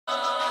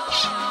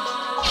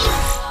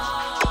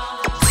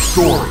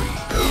story.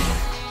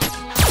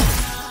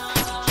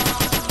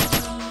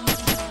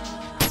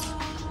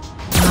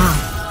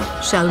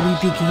 Now, shall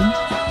we begin?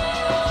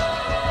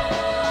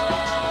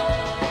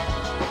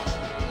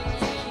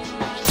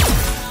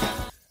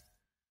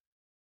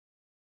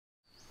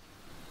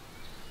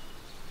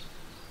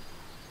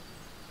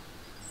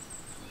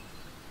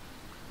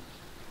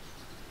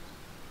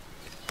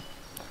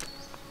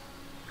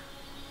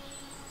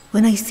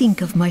 When I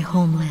think of my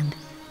homeland,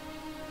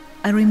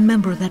 I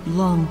remember that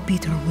long,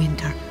 bitter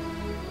winter.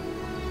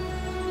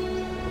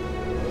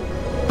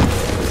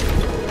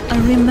 I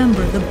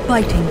remember the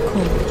biting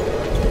cold,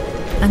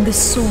 and the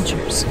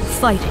soldiers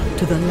fighting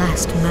to the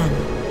last man.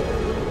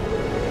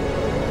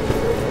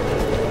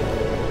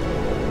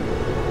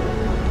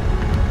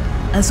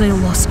 As I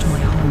lost my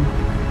home,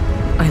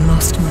 I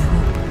lost my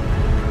hope,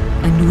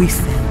 and with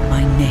them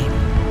my name.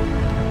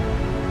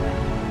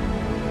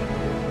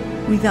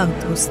 Without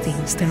those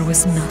things, there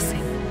was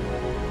nothing,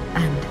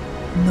 and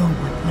no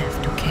one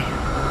left to care.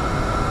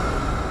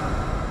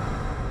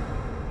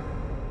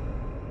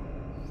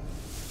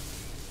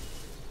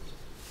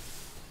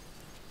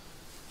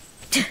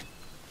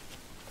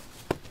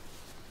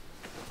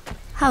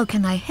 How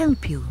can I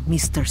help you,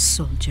 Mr.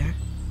 Soldier?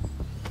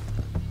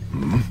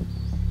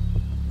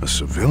 A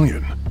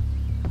civilian?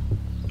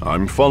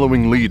 I'm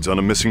following leads on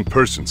a missing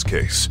persons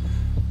case.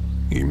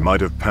 He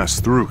might have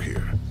passed through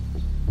here.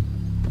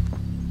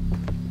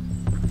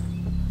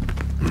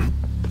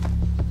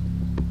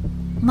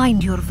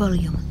 Mind your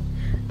volume.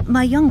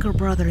 My younger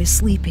brother is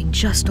sleeping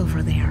just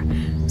over there.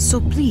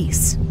 So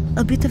please,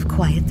 a bit of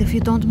quiet if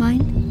you don't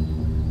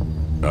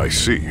mind. I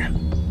see.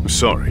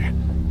 Sorry.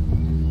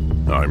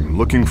 I'm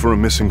looking for a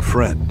missing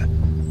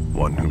friend.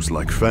 One who's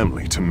like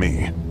family to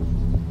me.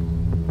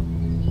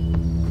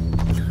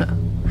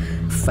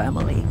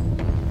 Family.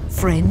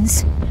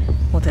 Friends?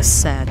 What a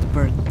sad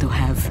burden to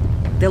have.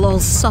 They'll all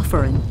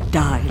suffer and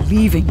die,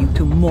 leaving you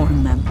to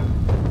mourn them.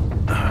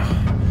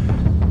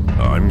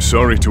 I'm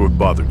sorry to have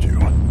bothered you.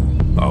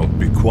 I'll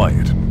be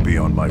quiet and be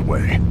on my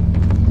way.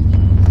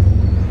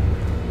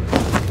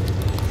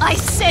 I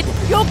said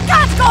you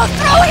can't go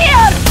through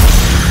here!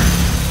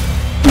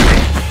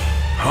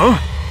 Huh?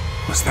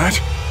 Was that?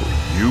 Were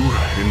you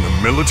in the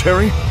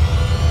military?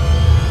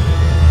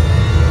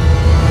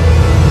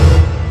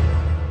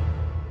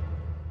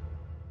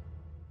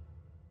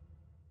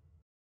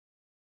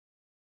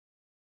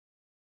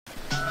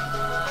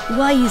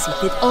 Why is it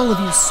that all of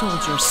you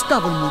soldiers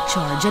stubbornly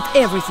charge at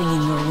everything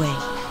in your way?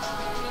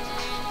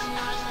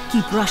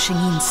 Keep rushing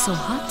in so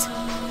hot,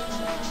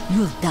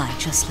 you'll die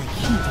just like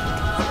he did.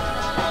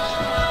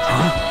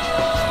 Huh?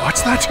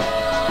 What's that?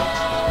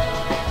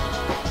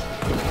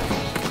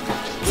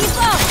 Keep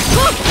up!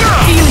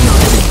 Feel your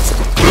feet!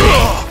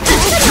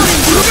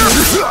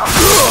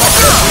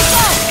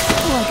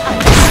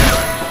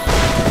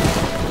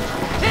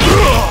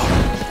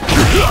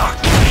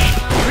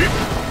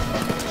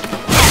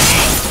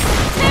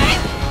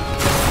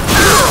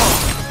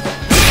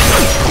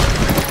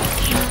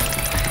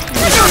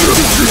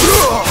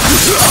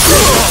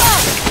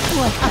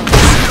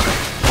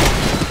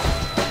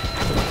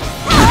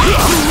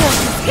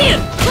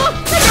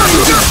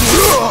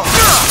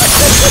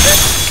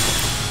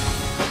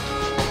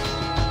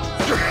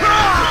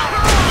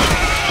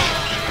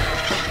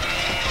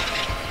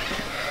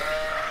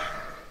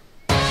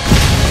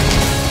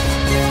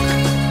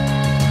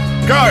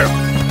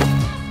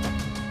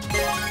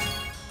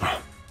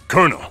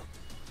 Colonel.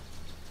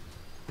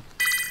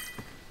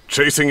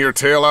 Chasing your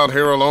tail out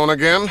here alone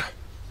again?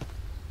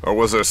 Or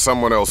was there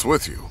someone else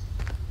with you?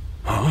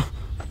 Huh?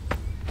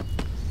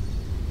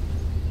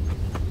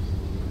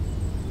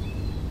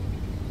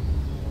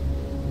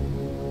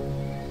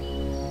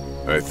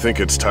 I think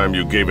it's time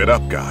you gave it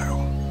up, Guile.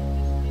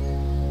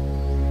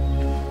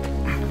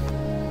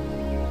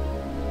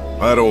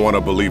 I don't want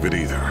to believe it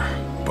either,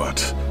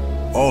 but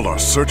all our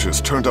searches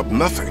turned up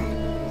nothing.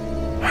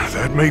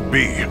 That may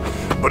be,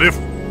 but if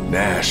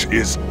Nash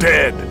is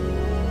dead...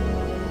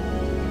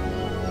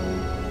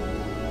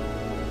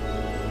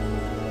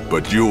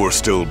 But you are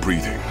still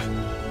breathing.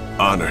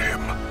 Honor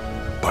him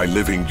by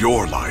living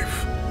your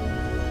life.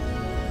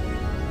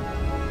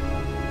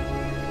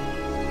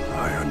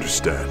 I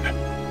understand.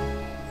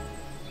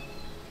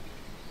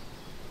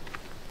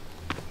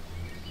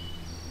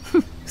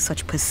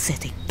 Such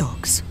pathetic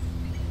dogs.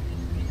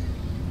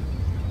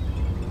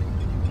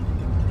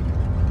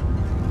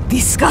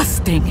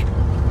 Disgusting!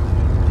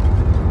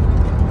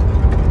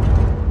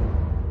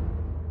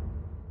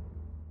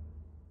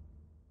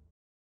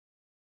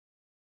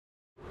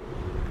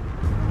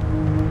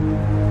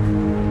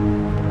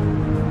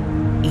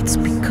 It's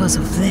because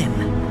of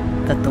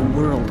them that the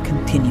world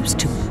continues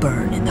to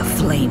burn in the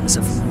flames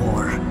of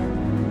war.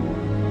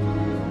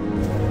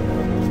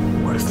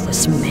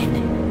 Worthless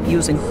men,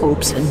 using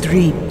hopes and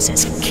dreams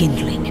as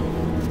kindling.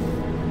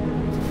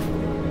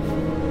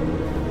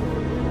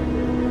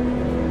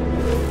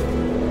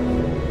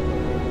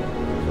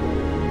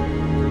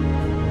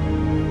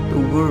 The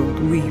world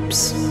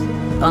weeps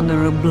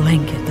under a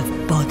blanket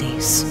of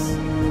bodies.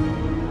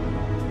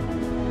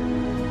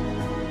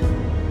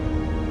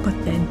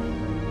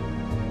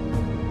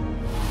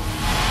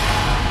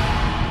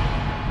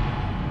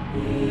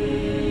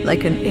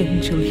 Like an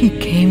angel, he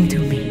came to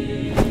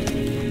me.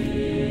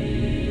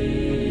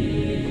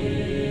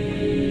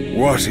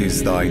 What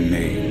is thy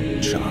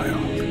name,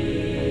 child?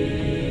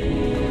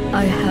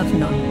 I have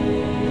none.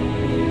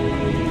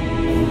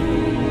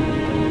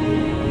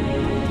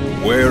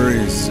 Where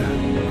is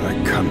thy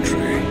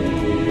country?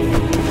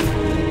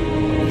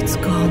 It's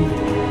gone.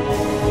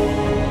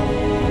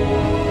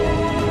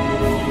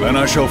 Then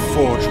I shall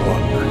forge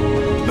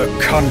one, the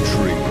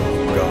country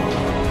of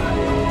God.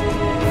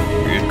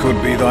 It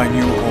could be thy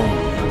new home,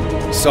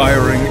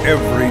 siring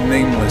every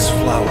nameless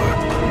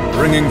flower,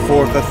 bringing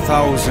forth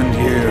 1,000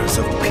 years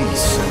of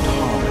peace and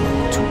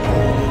harmony to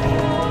all.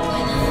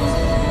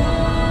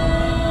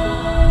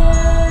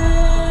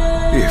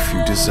 If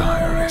you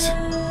desire it.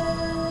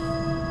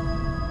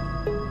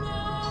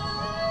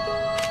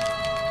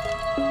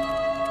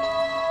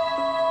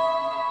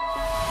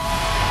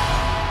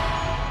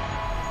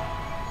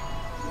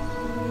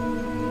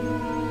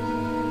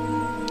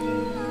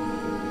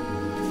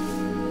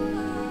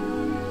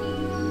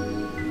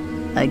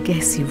 I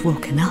guess you've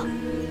woken up.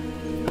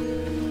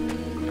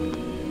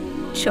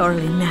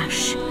 Charlie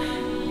Nash,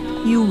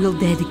 you will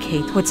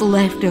dedicate what's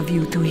left of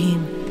you to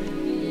him.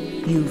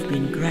 You've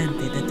been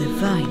granted a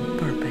divine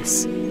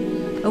purpose,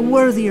 a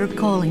worthier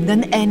calling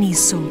than any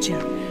soldier,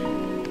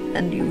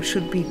 and you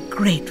should be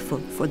grateful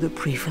for the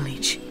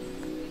privilege.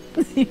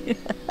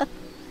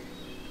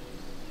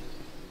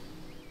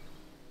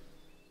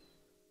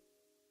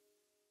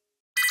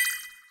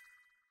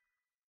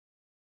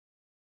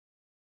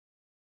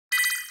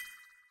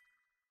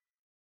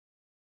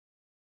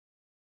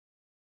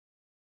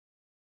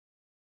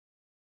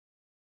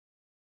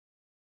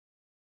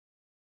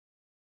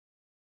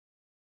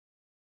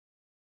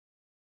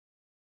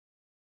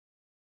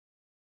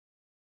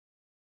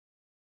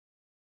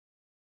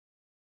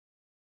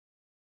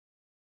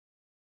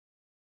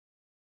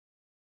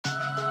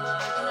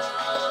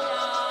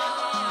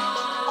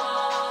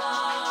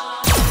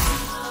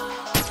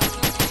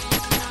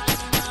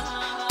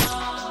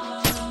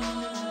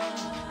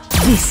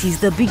 This is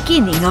the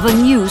beginning of a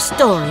new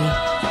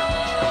story.